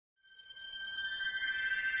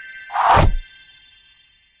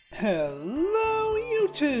Hello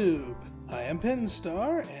YouTube! I am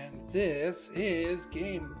Pinstar and this is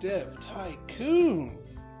Game Dev Tycoon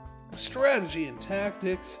Strategy and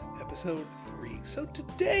Tactics Episode 3. So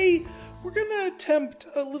today we're going to attempt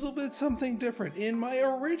a little bit something different. In my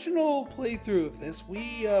original playthrough of this,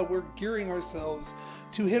 we're gearing ourselves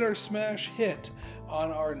to hit our smash hit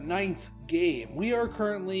on our 9th game. We are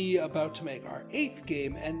currently about to make our 8th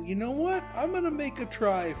game, and you know what? I'm going to make a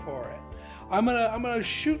try for it. I'm gonna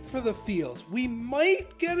shoot for the fields. We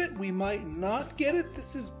might get it, we might not get it.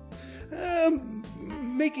 This is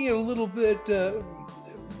making it a little bit,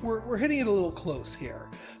 we're hitting it a little close here,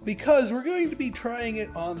 because we're going to be trying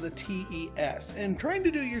it on the TES, and trying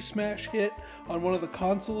to do your smash hit on one of the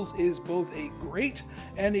consoles is both a great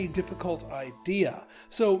and a difficult idea.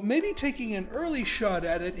 So maybe taking an early shot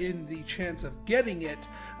at it in the chance of getting it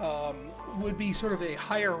would be sort of a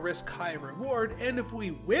higher risk, high reward, and if we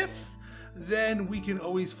whiff, then we can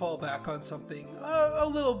always fall back on something a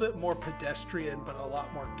little bit more pedestrian, but a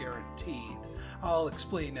lot more guaranteed. I'll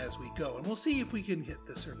explain as we go, and we'll see if we can hit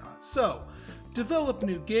this or not. So, develop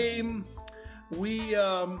new game. We're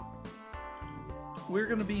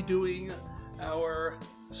going to be doing our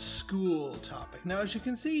school topic. Now, as you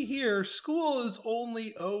can see here, school is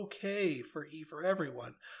only okay for E for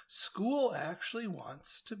everyone. School actually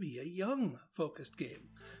wants to be a young focused game.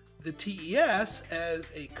 The TES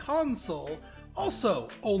as a console also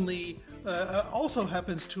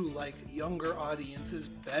happens to like younger audiences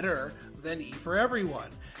better than E for everyone.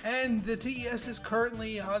 And the TES is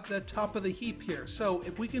currently at the top of the heap here. So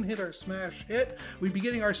if we can hit our smash hit, we'd be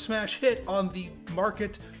getting our smash hit on the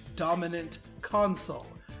market dominant console.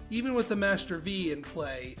 Even with the Master V in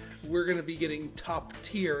play, we're going to be getting top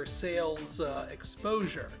tier sales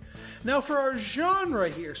exposure. Now for our genre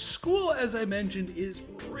here, school, as I mentioned, is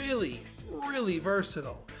really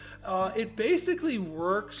versatile. It basically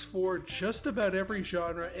works for just about every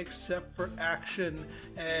genre except for action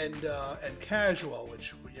and casual,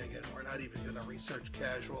 which again, we're not even going to research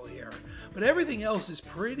casual here. But everything else is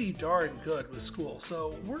pretty darn good with school,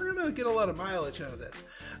 so we're going to get a lot of mileage out of this.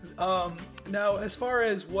 Now, as far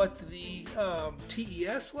as what the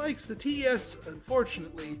TES likes, the TES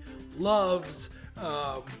unfortunately loves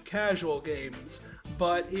casual games,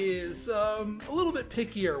 but is a little bit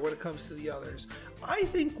pickier when it comes to the others. I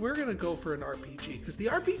think we're going to go for an RPG, because the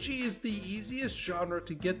RPG is the easiest genre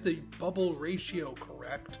to get the bubble ratio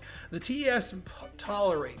correct. The TES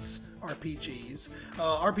tolerates RPGs.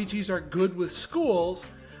 RPGs are good with schools,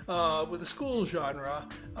 with the school genre,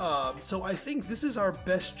 so I think this is our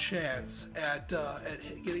best chance at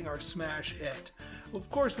getting our smash hit. Of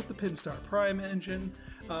course, with the Pinstar Prime engine.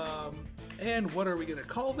 And what are we going to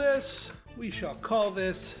call this? We shall call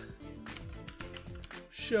this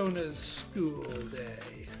Shona's School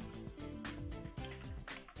Day.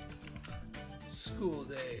 School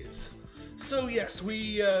days. So yes,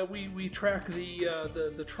 we track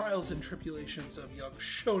the trials and tribulations of young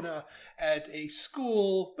Shona at a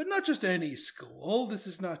school, but not just any school. This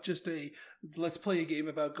is not just a let's play a game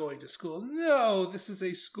about going to school. No, this is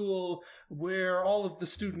a school where all of the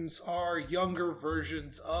students are younger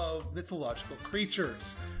versions of mythological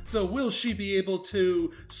creatures. So will she be able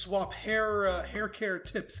to swap hair care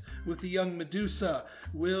tips with the young Medusa?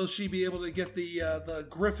 Will she be able to get the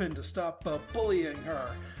Griffin to stop bullying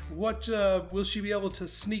her? What will she be able to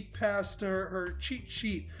sneak past her cheat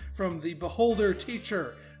sheet from the beholder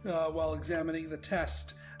teacher while examining the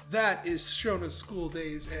test? That is Shona's School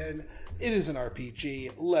Days, and it is an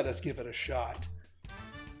RPG. Let us give it a shot.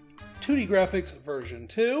 2D graphics version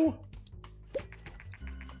 2.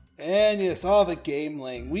 And yes, the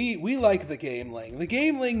gameling. We like the gameling. The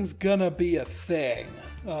gameling's gonna be a thing,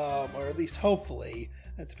 or at least hopefully.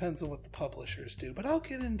 It depends on what the publishers do, but I'll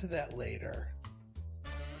get into that later.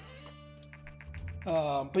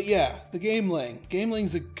 But yeah, the gameling.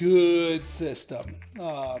 Gameling's a good system.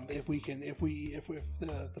 If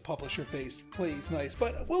the publisher plays nice,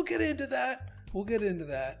 but we'll get into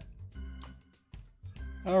that.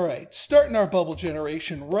 All right, starting our bubble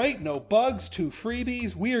generation right. No bugs, 2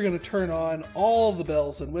 freebies. We are going to turn on all the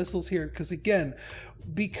bells and whistles here because again,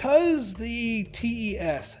 because the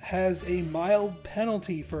TES has a mild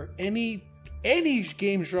penalty for any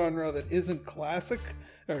game genre that isn't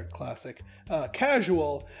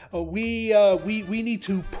casual, we need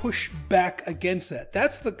to push back against that.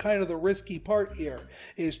 That's the kind of the risky part here,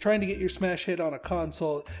 is trying to get your smash hit on a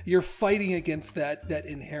console. You're fighting against that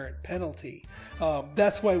inherent penalty.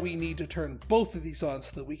 That's why we need to turn both of these on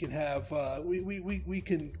so that we can have we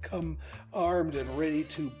can come armed and ready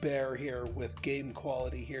to bear here with game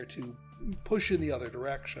quality here to push in the other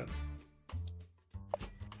direction.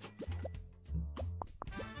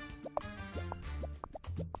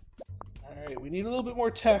 Okay, we need a little bit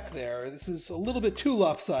more tech there. This is a little bit too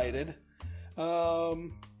lopsided. We'll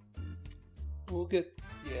get,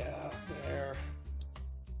 yeah, there.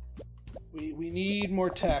 We need more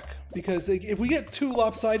tech, because if we get too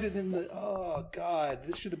lopsided in the, oh god,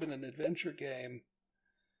 this should have been an adventure game.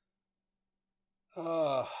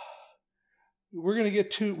 We're gonna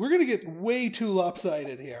get way too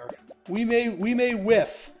lopsided here. We may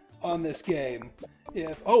whiff on this game.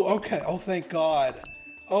 Okay. Oh, thank God.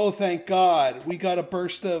 Oh, thank God. We got a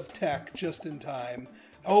burst of tech just in time.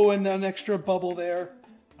 Oh, and an extra bubble there.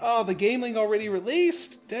 Oh, the Gameling already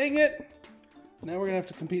released? Dang it. Now we're gonna have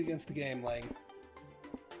to compete against the Gameling.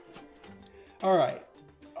 Alright.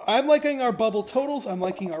 I'm liking our bubble totals. I'm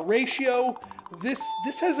liking our ratio. This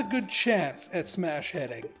has a good chance at smash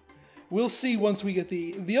hitting. We'll see once we get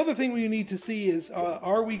the other thing we need to see is,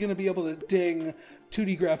 are we going to be able to ding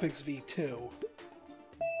 2D Graphics V2?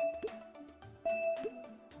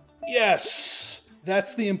 Yes!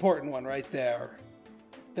 That's the important one right there.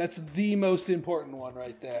 That's the most important one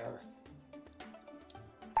right there.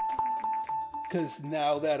 Because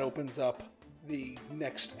now that opens up the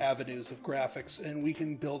next avenues of graphics, and we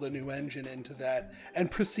can build a new engine into that and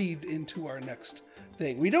proceed into our next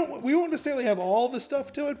thing. We won't necessarily have all the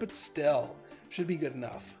stuff to it, but still should be good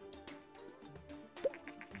enough.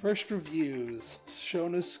 First reviews,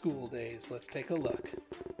 Shona's School Days. Let's take a look.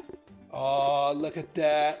 Oh, look at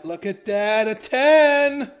that. Look at that. A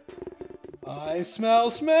 10. I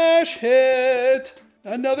smell smash hit.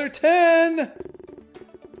 Another 10.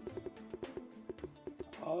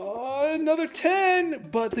 Another 10,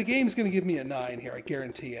 but the game's going to give me a 9 here, I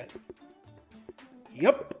guarantee it.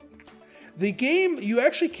 Yep. The game, you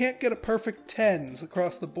actually can't get a perfect 10s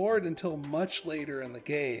across the board until much later in the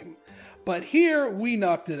game. But here, we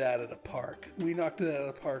knocked it out of the park. We knocked it out of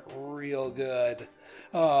the park real good.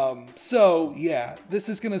 So, yeah, this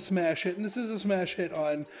is going to smash hit, and this is a smash hit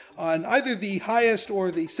on either the highest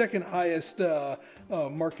or the second highest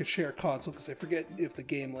market share console, because I forget if the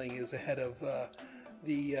Gameling is ahead of...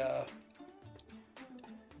 yeah,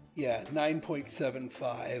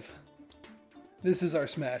 9.75. This is our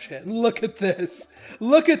smash hit. Look at this.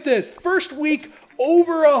 Look at this. First week,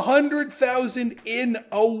 over 100,000 in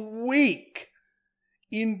a week.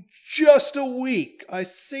 In just a week. A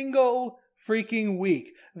single freaking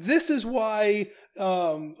week. This is why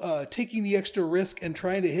taking the extra risk and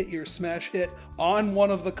trying to hit your smash hit on one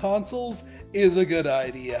of the consoles is a good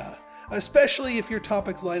idea. Especially if your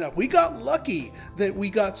topics line up. We got lucky that we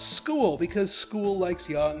got School, because School likes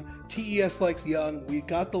young, TES likes young, we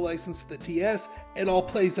got the license to the TS, it all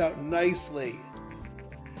plays out nicely.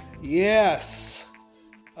 Yes.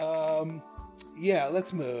 Yeah,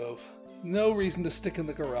 let's move. No reason to stick in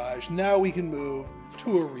the garage. Now we can move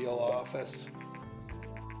to a real office.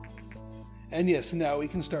 And yes, now we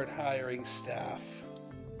can start hiring staff.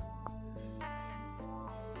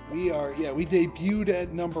 We debuted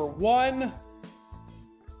at number 1.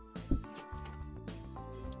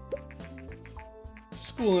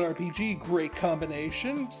 School and RPG, great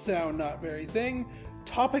combination. Sound not very thing.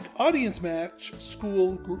 Topic audience match,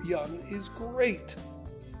 School Young is great.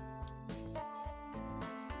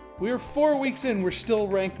 We're 4 weeks in, we're still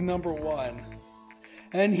ranked number 1.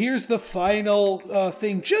 And here's the final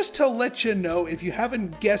thing, just to let you know, if you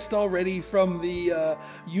haven't guessed already from the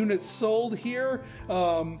units sold here,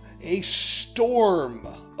 a storm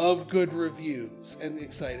of good reviews and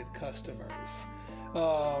excited customers.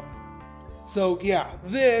 So yeah,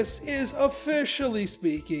 this is, officially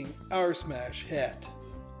speaking, our smash hit.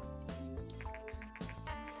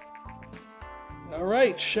 All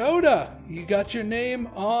right, Shota, you got your name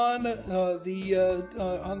on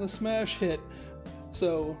the smash hit.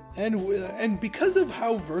 So, and because of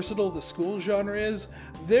how versatile the School genre is,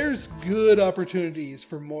 there's good opportunities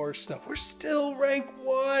for more stuff. We're still rank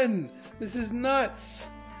 1. This is nuts.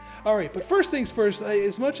 All right, but first things first,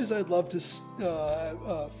 as much as I'd love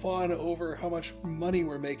to fawn over how much money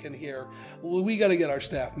we're making here, we got to get our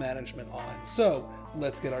staff management on. So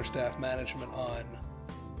let's get our staff management on.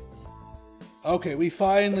 Okay, we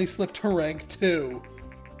finally slipped to rank 2.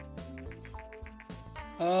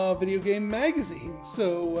 Video Game Magazine.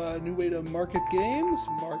 So, new way to market games,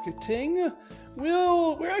 marketing.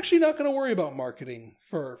 We're actually not going to worry about marketing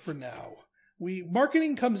for now.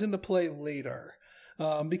 Marketing comes into play later,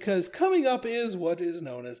 because coming up is what is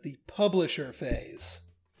known as the publisher phase.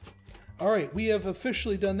 All right, we have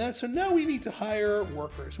officially done that, so now we need to hire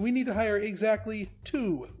workers. We need to hire exactly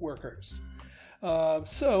 2 workers.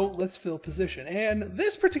 So let's fill position. And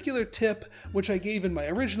this particular tip, which I gave in my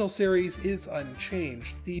original series, is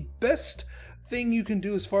unchanged. The best thing you can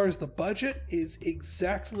do as far as the budget is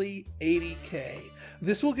exactly 80K.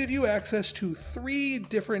 This will give you access to 3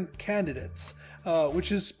 different candidates,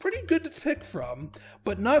 which is pretty good to pick from,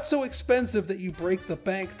 but not so expensive that you break the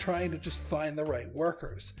bank trying to just find the right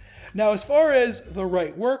workers. Now, as far as the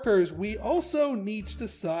right workers, we also need to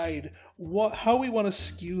decide how we want to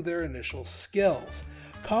skew their initial skills.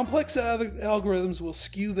 Complex algorithms will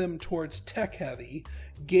skew them towards tech heavy,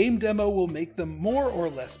 game demo will make them more or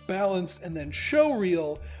less balanced, and then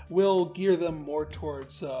showreel will gear them more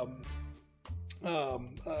towards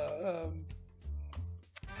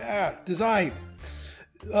design.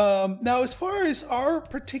 Now, as far as our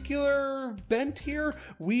particular bent here,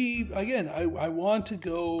 I want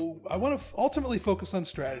to ultimately focus on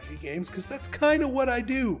strategy games because that's kind of what I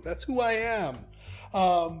do. That's who I am.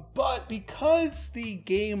 But because the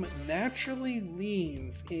game naturally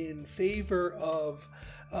leans in favor of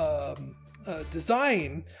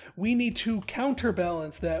design, we need to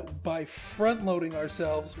counterbalance that by front-loading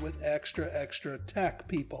ourselves with extra tech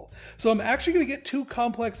people. So I'm actually going to get 2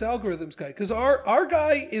 complex algorithms guy, because our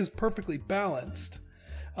guy is perfectly balanced.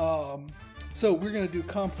 So we're going to do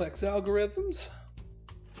complex algorithms.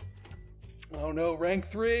 Oh no, rank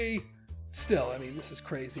 3. Still, I mean, this is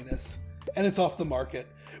craziness. And it's off the market.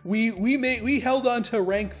 We held on to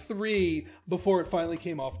rank 3 before it finally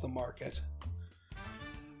came off the market.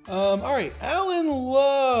 All right, Alan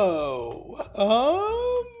Lowe.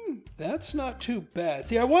 That's not too bad.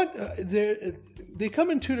 See, I want they come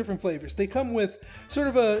in 2 different flavors. They come with sort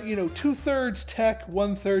of a 2/3 tech,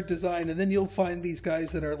 1/3 design, and then you'll find these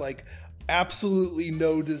guys that are like absolutely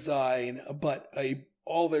no design, but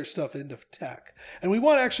all their stuff into tech. And we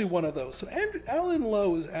want actually one of those. So Alan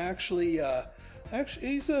Lowe is actually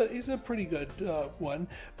he's a pretty good one.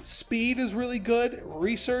 Speed is really good.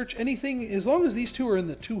 Research, anything, as long as these 2 are in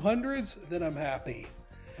the 200s, then I'm happy.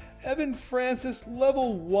 Evan Francis,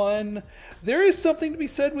 level 1. There is something to be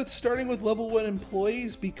said with starting with level 1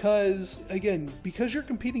 employees because, again, because you're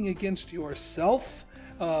competing against yourself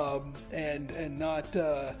and not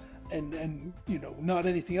not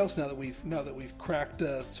anything else. Now that we've cracked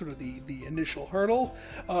sort of the initial hurdle,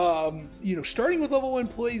 starting with level 1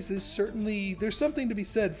 employees is certainly, there's something to be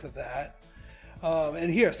said for that. And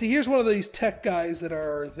here's one of these tech guys that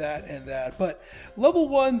are that and that, but level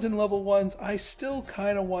 1s and level 1s, I still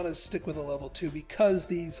kind of want to stick with a level 2 because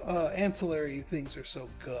these ancillary things are so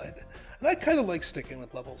good, and I kind of like starting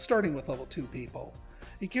with level 2 people.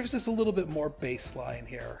 It gives us a little bit more baseline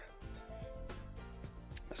here.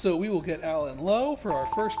 So we will get Alan Lowe for our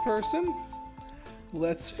first person.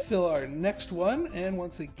 Let's fill our next one, and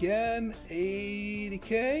once again,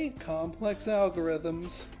 80K, complex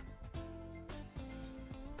algorithms.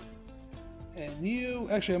 And you,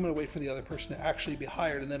 actually I'm going to wait for the other person to actually be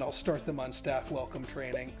hired, and then I'll start them on staff welcome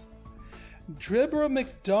training. Dribra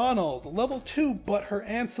McDonald, level 2, but her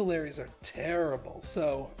ancillaries are terrible,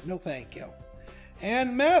 so no thank you.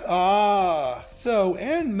 Ann Mathis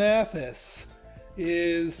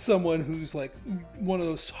is someone who's like one of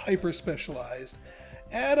those hyper specialized.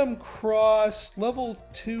 Adam Cross, level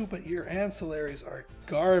 2, but your ancillaries are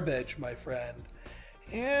garbage, my friend.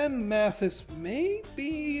 Ann Mathis may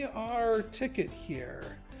be our ticket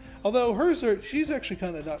here, although she's actually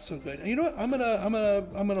kind of not so good. And you know what? I'm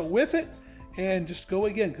gonna whiff it and just go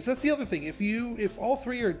again, because that's the other thing. If all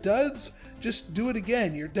 3 are duds, just do it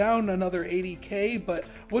again. You're down another 80K, but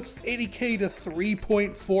what's 80K to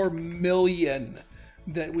 3.4 million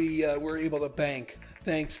that we were able to bank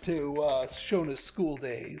thanks to Shona's school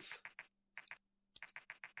days?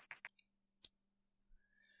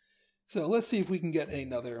 So let's see if we can get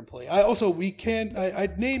another employee.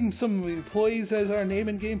 I'd name some of the employees as our name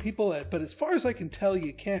and game people, but as far as I can tell,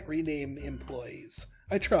 you can't rename employees.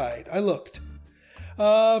 I tried. I looked.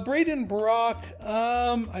 Braden Brock.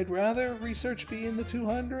 I'd rather research be in the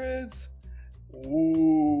 200s.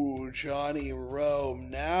 Ooh, Johnny Rome.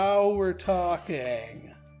 Now we're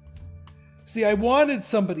talking. See, I wanted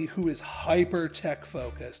somebody who is hyper tech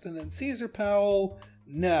focused, and then Caesar Powell.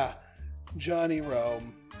 Nah, Johnny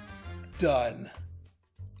Rome. Done.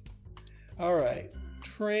 All right.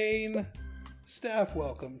 Train. Staff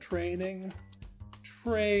welcome training.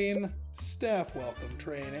 Train. Staff welcome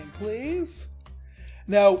training, please.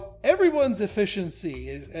 Now, everyone's efficiency,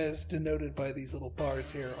 as denoted by these little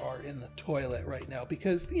bars here, are in the toilet right now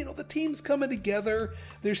because, the team's coming together.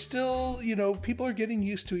 There's still, people are getting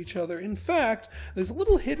used to each other. In fact, there's a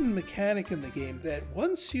little hidden mechanic in the game that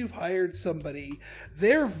once you've hired somebody,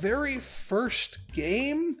 their very first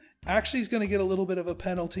game actually is going to get a little bit of a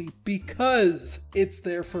penalty because it's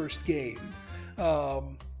their first game.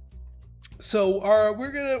 So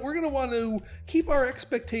we're gonna want to keep our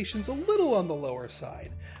expectations a little on the lower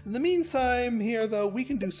side. In the meantime, here though, we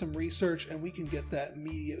can do some research and we can get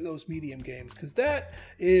those medium games, because that's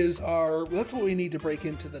what we need to break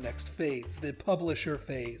into the next phase, the publisher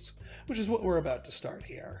phase, which is what we're about to start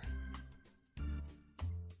here.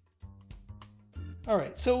 All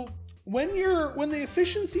right, so when the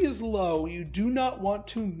efficiency is low, you do not want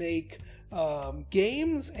to make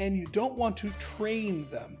games, and you don't want to train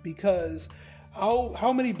them, because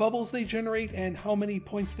how many bubbles they generate and how many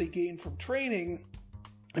points they gain from training,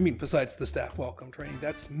 I mean, besides the staff welcome training,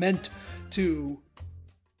 that's meant to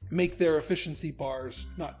make their efficiency bars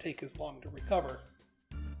not take as long to recover.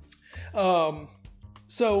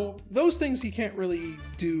 So those things you can't really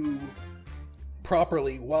do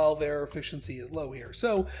properly while their efficiency is low here.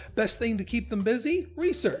 So best thing to keep them busy,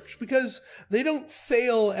 research, because they don't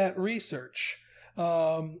fail at research.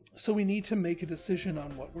 So we need to make a decision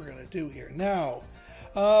on what we're going to do here. Now,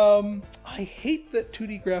 I hate that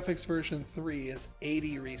 2D Graphics version 3 is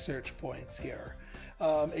 80 research points here.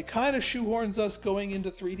 It kind of shoehorns us going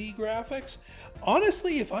into 3D graphics.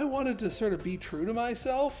 Honestly, if I wanted to sort of be true to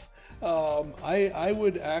myself, I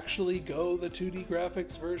would actually go the 2D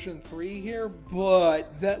Graphics version 3 here,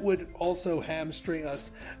 but that would also hamstring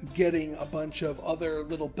us getting a bunch of other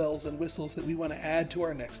little bells and whistles that we want to add to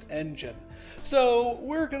our next engine. So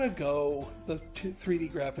we're going to go the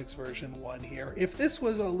 3D Graphics version 1 here. If this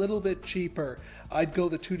was a little bit cheaper, I'd go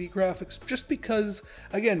the 2D graphics, just because,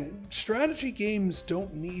 again, strategy games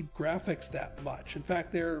don't need graphics that much. In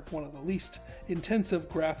fact, they're one of the least intensive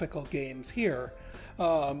graphical games here.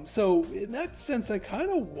 So in that sense, I kind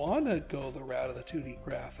of want to go the route of the 2D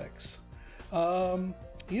graphics.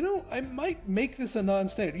 You know, I might make this a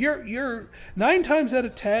non-standard. You're 9 times out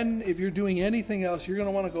of 10, if you're doing anything else, you're going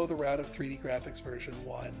to want to go the route of 3D graphics version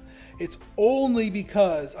 1. It's only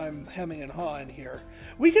because I'm hemming and hawing here.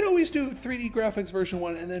 We could always do 3D graphics version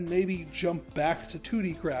 1 and then maybe jump back to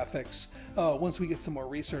 2D graphics once we get some more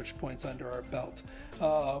research points under our belt.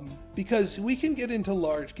 Because we can get into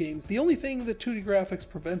large games. The only thing that 2D graphics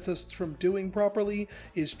prevents us from doing properly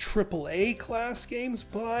is AAA class games,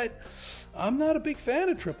 but I'm not a big fan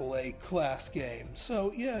of AAA class games.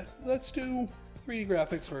 So yeah, let's do 3D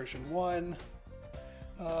graphics version 1.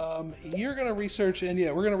 You're going to research, and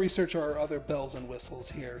yeah, we're going to research our other bells and whistles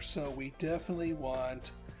here. So we definitely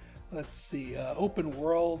want, let's see, open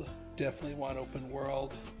world, definitely want open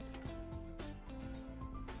world.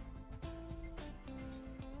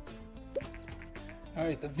 All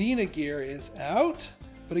right, the Vena gear is out,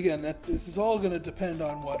 but again, this is all going to depend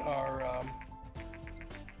on what our,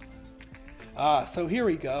 so here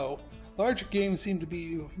we go. Larger games seem to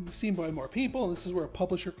be seen by more people, and this is where a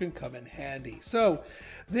publisher can come in handy. So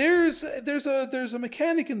there's a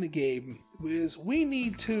mechanic in the game, is we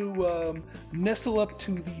need to nestle up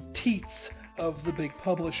to the teats of the big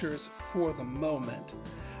publishers for the moment.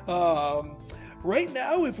 Right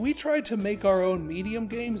now, if we try to make our own medium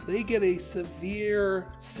games, they get a severe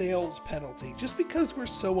sales penalty just because we're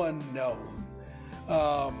so unknown.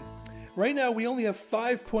 Right now, we only have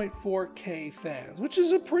 5.4K fans, which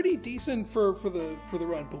is a pretty decent for the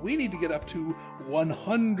run, but we need to get up to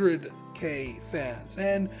 100K fans.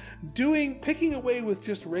 And picking away with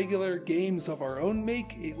just regular games of our own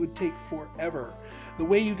make, it would take forever. The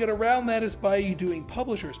way you get around that is by doing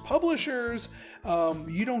publishers. Publishers,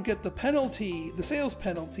 you don't get the sales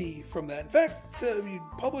penalty from that. In fact,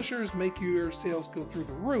 publishers make your sales go through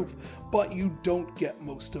the roof, but you don't get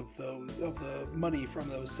most of the money from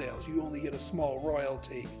those sales. You only get a small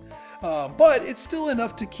royalty. But it's still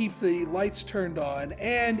enough to keep the lights turned on,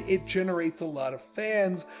 and it generates a lot of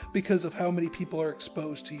fans because of how many people are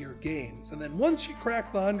exposed to your games. And then once you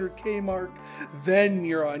crack the 100K mark, then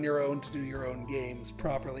you're on your own to do your own games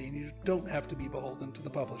properly, and you don't have to be beholden to the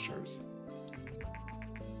publishers.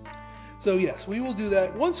 So yes, we will do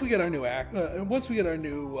that once we get our new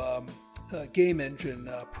game engine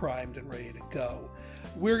primed and ready to go.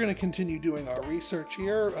 We're going to continue doing our research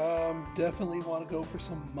here. Definitely want to go for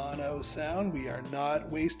some mono sound. We are not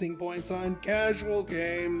wasting points on casual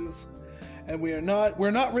games, and we're not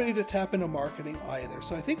ready to tap into marketing either.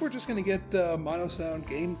 So I think we're just going to get mono sound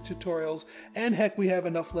game tutorials, and heck, we have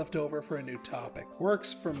enough left over for a new topic.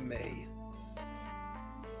 Works for me.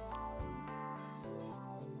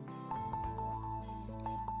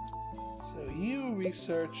 So you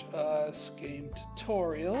research us game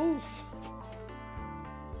tutorials.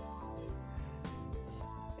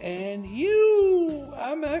 And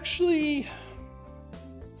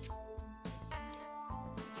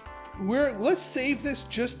let's save this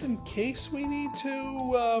just in case we need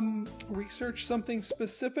to research something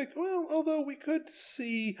specific. Well, although we could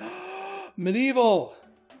see, Medieval.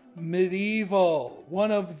 Medieval.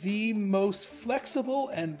 One of the most flexible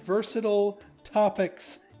and versatile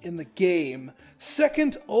topics in the game.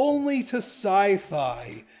 Second only to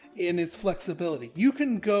sci-fi in its flexibility. You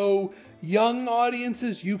can go young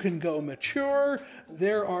audiences, you can go mature.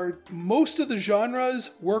 Most of the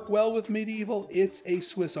genres work well with medieval. It's a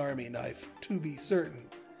Swiss Army knife, to be certain.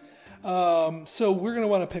 So we're going to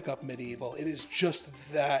want to pick up medieval. It is just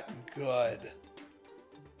that good.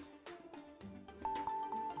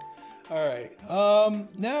 All right.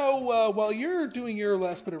 Now, while you're doing your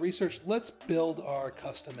last bit of research, let's build our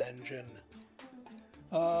custom engine.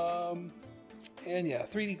 And yeah,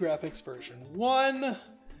 3D graphics version 1.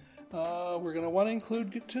 We're going to want to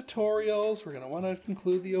include tutorials. We're going to want to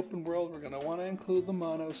include the open world. We're going to want to include the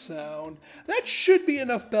mono sound. That should be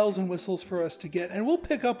enough bells and whistles for us to get, and we'll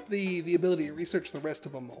pick up the ability to research the rest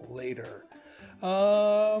of them later.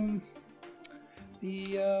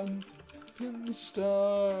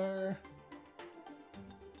 Pinstar.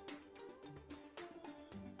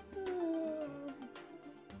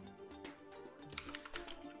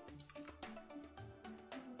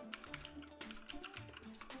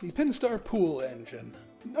 The Pinstar pool engine.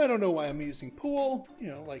 I don't know why I'm using pool,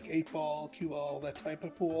 like 8-ball, cue ball, that type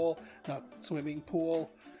of pool, not swimming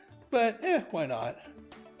pool, but why not?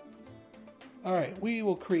 All right, we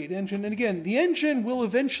will create engine, and again, the engine will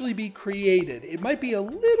eventually be created. It might be a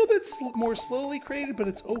little bit more slowly created, but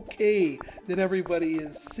it's okay that everybody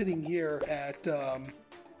is sitting here at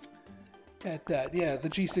that. Yeah, the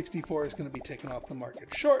G64 is going to be taken off the market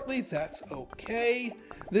shortly. That's okay.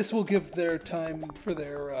 This will give their time for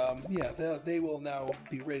their, they will now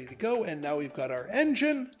be ready to go. And now we've got our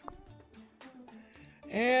engine.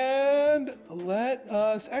 And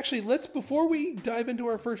before we dive into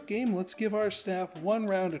our first game, let's give our staff one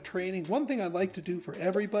round of training. One thing I'd like to do for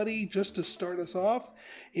everybody, just to start us off,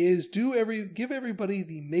 is give everybody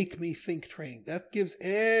the Make Me Think training. That gives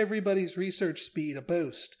everybody's research speed a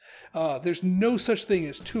boost. There's no such thing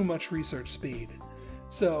as too much research speed.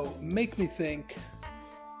 So, Make Me Think.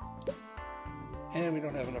 And we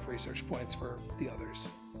don't have enough research points for the others.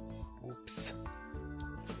 Oops.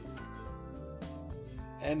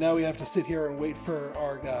 And now we have to sit here and wait for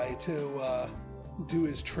our guy to do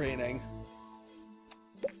his training.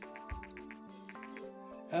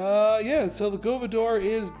 So the Govador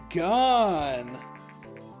is gone.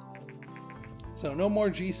 So no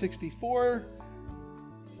more G64.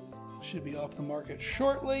 Should be off the market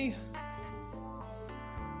shortly.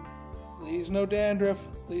 Please no dandruff.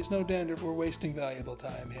 Please no dandruff. We're wasting valuable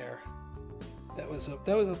time here. That was a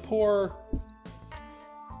poor...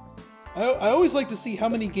 I always like to see how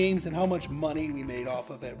many games and how much money we made off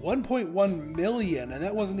of it. 1.1 million, and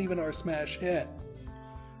that wasn't even our smash hit.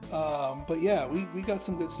 But yeah, we got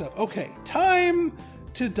some good stuff. Okay, time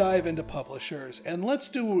to dive into publishers, and let's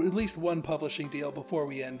do at least one publishing deal before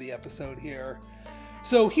we end the episode here.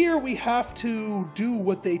 So here we have to do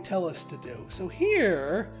what they tell us to do. So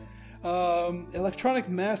here, Electronic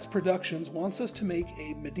Mass Productions wants us to make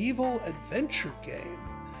a medieval adventure game.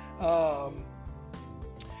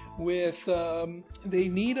 They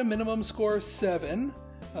need a minimum score of 7,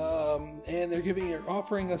 and they're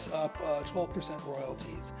offering us up 12%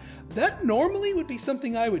 royalties. That normally would be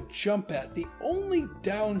something I would jump at. The only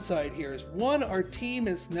downside here is, one, our team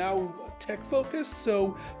is now tech focused,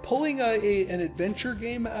 so pulling an adventure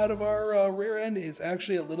game out of our rear end is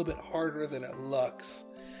actually a little bit harder than it looks.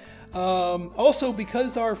 Also,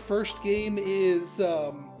 because our first game is...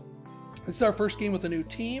 This is our first game with a new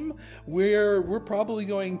team. We're probably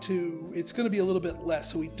it's going to be a little bit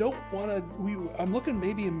less. So we don't want to, I'm looking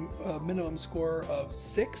maybe a minimum score of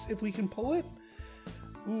 6 if we can pull it.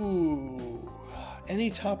 Ooh,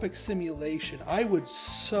 any topic simulation. I would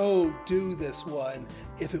so do this one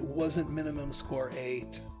if it wasn't minimum score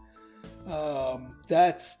 8.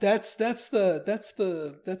 That's the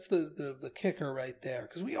kicker right there,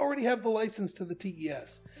 because we already have the license to the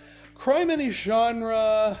TES. Crime any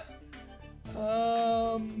genre.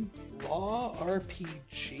 Law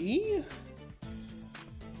RPG?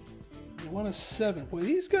 You want a 7. Boy,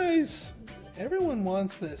 these guys, everyone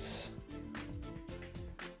wants this.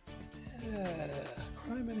 Yeah,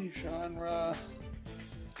 crime any genre.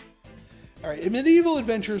 Alright, medieval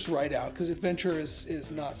adventure's right out, because adventure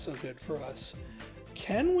is not so good for us.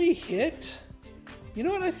 Can we hit? You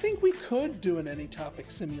know what, I think we could do an any topic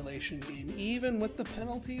simulation game, even with the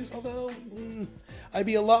penalties, although I'd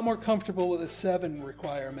be a lot more comfortable with a 7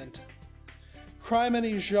 requirement. Crime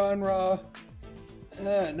any genre?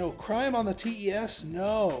 No. Crime on the TES?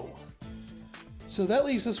 No. So that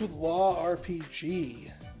leaves us with Law RPG.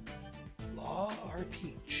 Law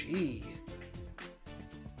RPG.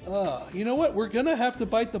 You know what? We're gonna have to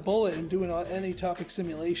bite the bullet and do an any topic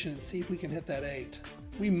simulation and see if we can hit that 8.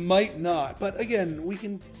 We might not, but again, we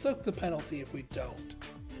can soak the penalty if we don't.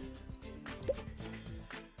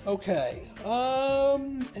 Okay,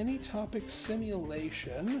 any topic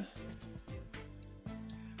simulation.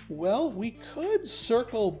 Well, we could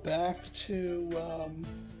circle back to,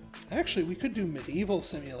 actually, we could do medieval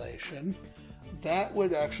simulation. That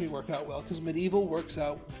would actually work out well, because medieval works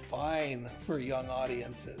out fine for young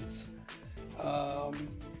audiences.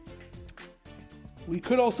 We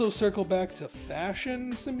could also circle back to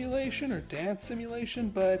fashion simulation or dance simulation,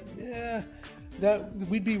 but that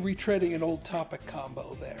we'd be retreading an old topic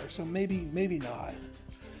combo there, so maybe not.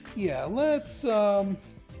 Yeah, let's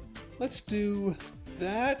do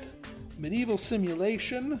that. Medieval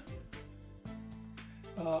simulation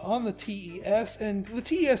on the TES, and the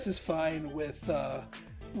TES is fine with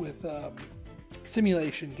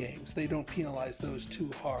simulation games. They don't penalize those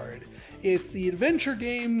too hard. It's the adventure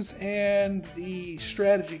games and the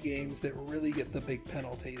strategy games that really get the big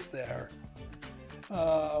penalties there.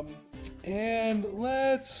 And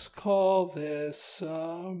let's call this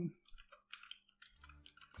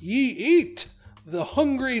Ye Eat, the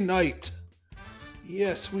Hungry Knight.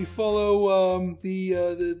 Yes, we follow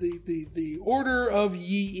the order of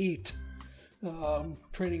Ye Eat,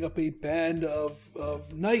 training up a band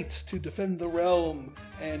of knights to defend the realm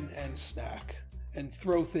and snack and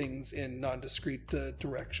throw things in nondiscrete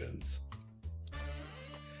directions.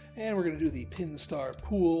 And we're going to do the Pinstar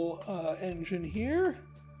pool engine here.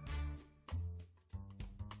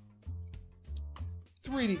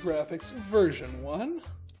 3D graphics version 1.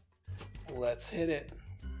 Let's hit it.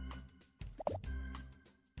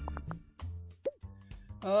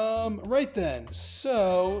 Right then,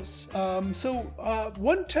 so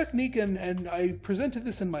one technique, and I presented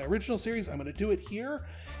this in my original series, I'm going to do it here,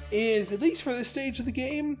 is, at least for this stage of the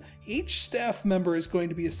game, each staff member is going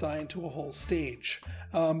to be assigned to a whole stage,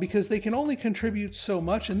 because they can only contribute so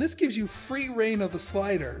much, and this gives you free reign of the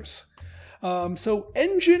sliders. So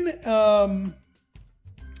engine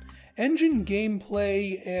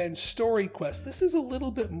gameplay and story quest. This is a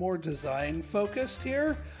little bit more design focused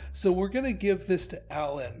here, so we're going to give this to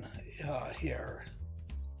Alan here.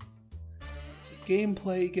 So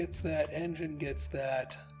gameplay gets that, engine gets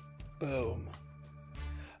that, boom.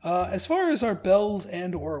 As far as our bells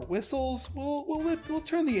and or whistles, we'll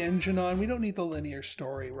turn the engine on. We don't need the linear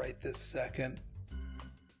story right this second.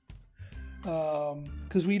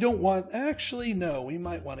 Because we don't want, actually no, we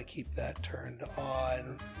might want to keep that turned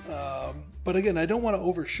on, but again, I don't want to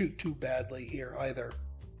overshoot too badly here either.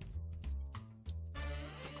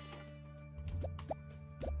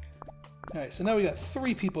 Alright, so now we got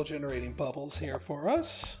 3 people generating bubbles here for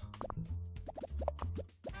us.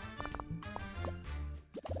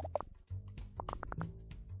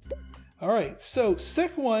 Alright, so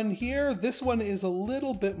second one here, this one is a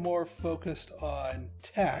little bit more focused on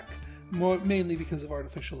tech. Mainly because of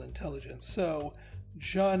artificial intelligence. So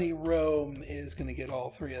Johnny Rome is going to get all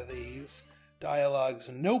 3 of these. Dialogues,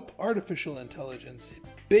 nope. Artificial intelligence,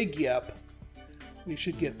 big yep. We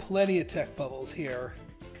should get plenty of tech bubbles here.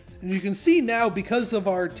 And you can see now, because of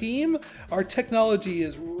our team, our technology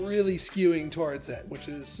is really skewing towards it, which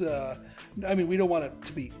is, I mean, we don't want it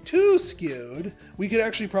to be too skewed. We could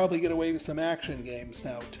actually probably get away with some action games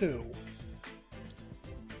now, too.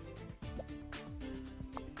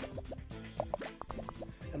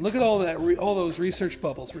 And look at all that, all those research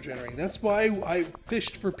bubbles we're generating. That's why I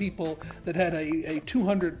fished for people that had a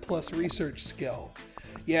 200+ research skill.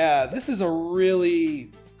 Yeah, this is a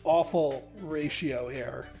really awful ratio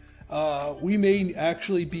here. We may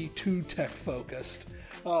actually be too tech focused,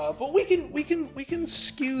 but we can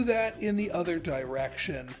skew that in the other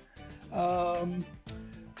direction.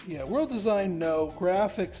 Yeah, world design, no.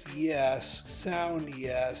 Graphics, yes. Sound,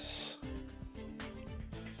 yes.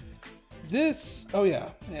 This, oh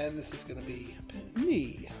yeah, and this is going to be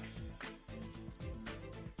me.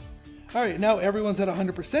 All right, now everyone's at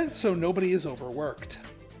 100%, so nobody is overworked.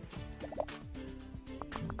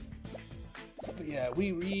 But yeah,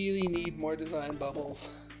 we really need more design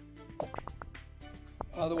bubbles.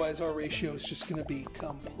 Otherwise, our ratio is just going to be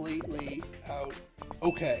completely out.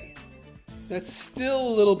 Okay, that's still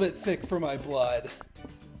a little bit thick for my blood.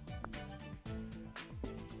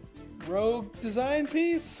 Rogue design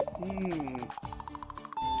piece?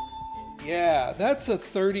 Yeah, that's a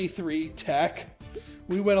 33 tech.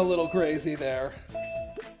 We went a little crazy there.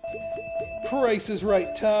 Price is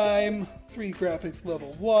Right time. 3 graphics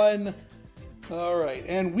level 1. Alright,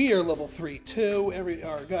 and we are level 3 too.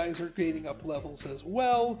 Our guys are gaining up levels as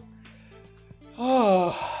well.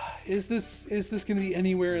 Oh, is this going to be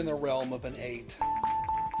anywhere in the realm of an 8?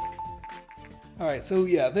 All right, so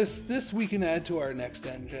yeah, this we can add to our next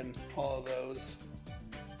engine. All of those.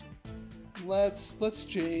 Let's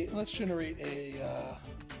generate a.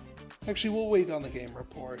 Actually, we'll wait on the game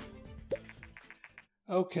report.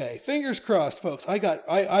 Okay, fingers crossed, folks.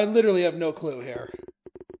 I literally have no clue here.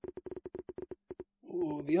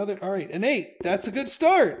 Ooh, the other. All right, an 8. That's a good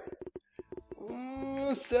start.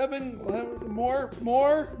 7. More.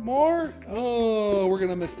 Oh, we're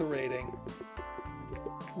gonna miss the rating.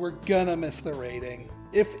 We're gonna miss the rating.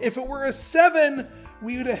 If it were a 7,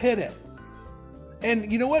 we would have hit it.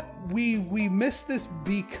 And you know what? We missed this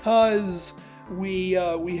because we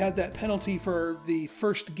had that penalty for the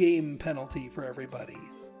first game penalty for everybody.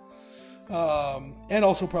 And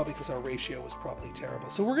also probably because our ratio was probably terrible.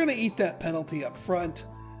 So we're going to eat that penalty up front.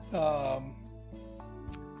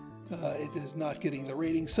 It is not getting the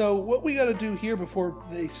rating. So what we got to do here before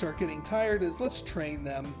they start getting tired is let's train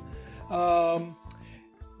them.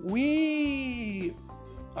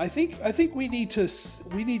 I think we need to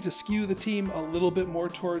skew the team a little bit more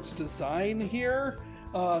towards design here.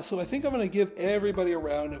 So I think I'm going to give everybody a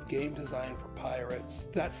round of game design for pirates.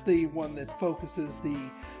 That's the one that focuses the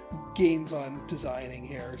gains on designing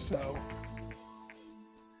here. So,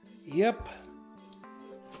 yep,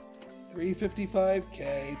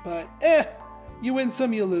 355k. But you win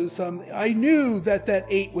some, you lose some. I knew that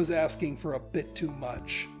 8 was asking for a bit too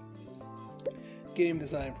much. Game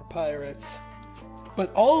design for pirates.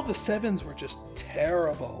 But all of the 7s were just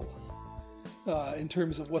terrible in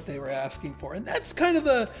terms of what they were asking for, and that's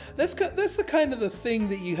the kind of the thing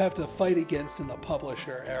that you have to fight against in the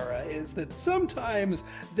publisher era. Is that sometimes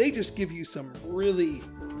they just give you some really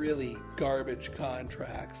garbage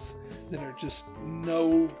contracts that are just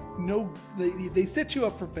they set you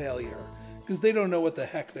up for failure because they don't know what the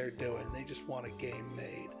heck they're doing. They just want a game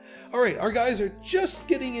made. All right, our guys are just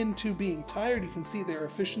getting into being tired. You can see their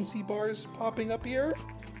efficiency bars popping up here.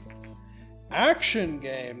 Action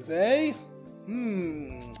games, eh?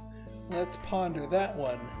 Let's ponder that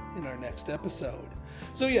one in our next episode.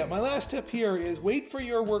 So yeah, my last tip here is wait for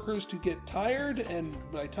your workers to get tired, and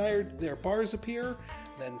by tired, their bars appear,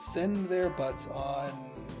 then send their butts on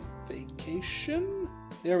vacation?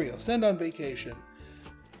 There we go, send on vacation.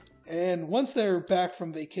 And once they're back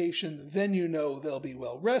from vacation, then you know they'll be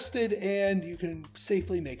well rested and you can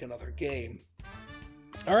safely make another game.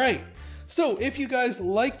 All right. So if you guys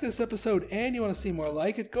like this episode and you want to see more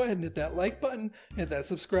like it, go ahead and hit that like button, hit that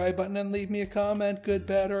subscribe button, and leave me a comment, good,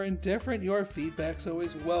 bad, or indifferent. Your feedback's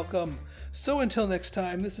always welcome. So until next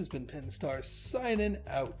time, this has been Pinstar signing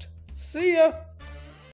out. See ya!